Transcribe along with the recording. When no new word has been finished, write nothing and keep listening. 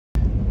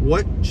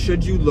What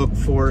should you look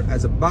for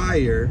as a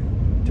buyer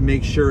to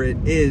make sure it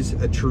is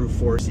a true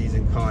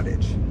 4-season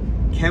cottage?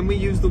 Can we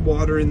use the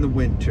water in the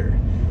winter?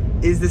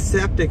 Is the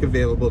septic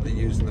available to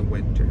use in the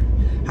winter?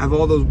 Have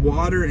all those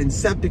water and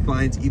septic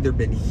lines either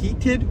been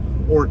heated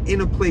or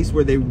in a place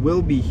where they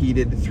will be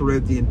heated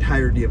throughout the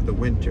entirety of the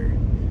winter?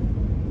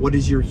 What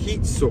is your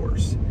heat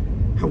source?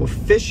 How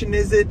efficient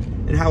is it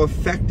and how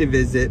effective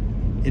is it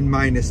in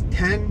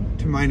 -10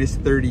 to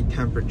 -30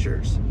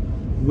 temperatures?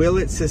 Will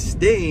it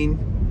sustain,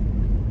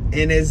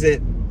 and is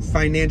it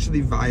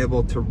financially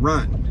viable to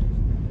run?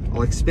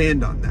 I'll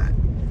expand on that.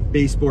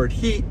 Baseboard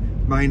heat,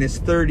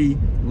 -30,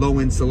 low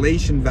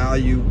insulation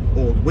value,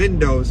 old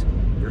windows,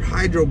 your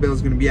hydro bill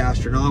is going to be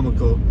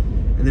astronomical,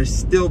 and there's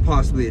still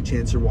possibly a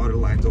chance your water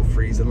lines will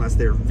freeze unless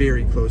they're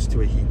very close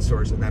to a heat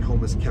source and that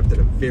home is kept at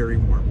a very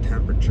warm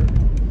temperature.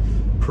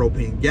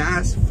 Propane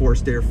gas,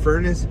 forced air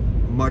furnace,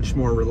 much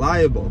more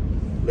reliable.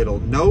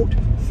 Little note,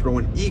 throw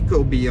an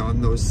Ecobee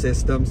on those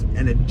systems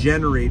and a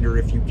generator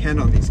if you can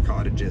on these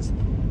cottages.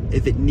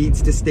 If it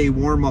needs to stay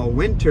warm all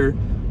winter,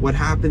 what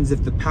happens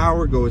if the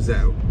power goes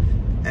out?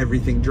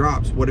 Everything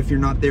drops. What if you're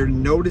not there to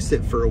notice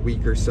it for a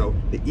week or so?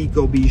 The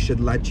Ecobee should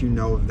let you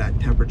know of that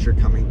temperature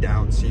coming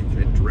down so you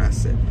can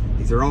address it.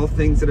 These are all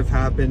things that have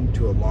happened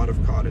to a lot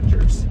of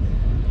cottagers.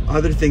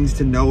 Other things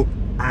to note,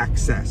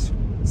 access.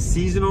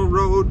 Seasonal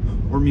road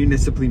or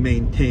municipally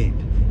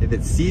maintained? If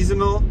it's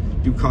seasonal,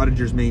 do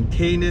cottagers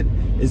maintain it?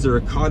 Is there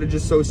a cottage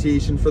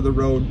association for the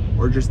road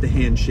or just a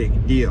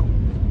handshake deal?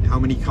 How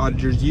many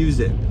cottagers use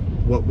it?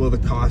 What will the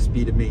cost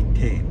be to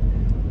maintain?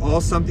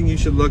 All something you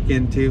should look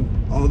into.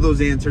 All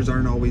those answers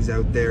aren't always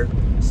out there.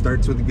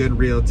 Starts with a good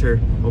realtor.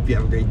 Hope you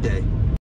have a great day.